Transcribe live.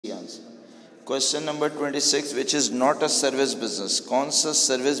Question number 26 which is not a service business. कौन सा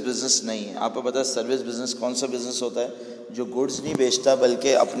service business नहीं है? आपको पता है सर्विस बिजनेस कौन सा बिजनेस होता है? जो गुड्स नहीं बेचता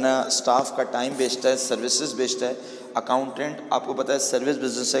बल्कि अपना स्टाफ का टाइम बेचता है, सर्विसेज बेचता है। अकाउंटेंट आपको पता है सर्विस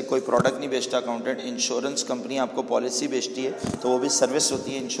बिजनेस है, कोई प्रोडक्ट नहीं बेचता अकाउंटेंट। इंश्योरेंस कंपनी आपको पॉलिसी बेचती है तो वो भी सर्विस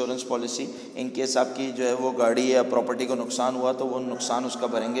होती है, इंश्योरेंस पॉलिसी। इन केस आपकी जो है वो गाड़ी या प्रॉपर्टी को नुकसान हुआ तो वो नुकसान उसका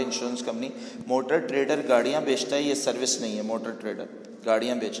भरेंगे इंश्योरेंस कंपनी। मोटर ट्रेडर गाड़ियाँ बेचता है, ये सर्विस नहीं है। मोटर ट्रेडर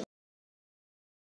गाड़ियाँ बेचना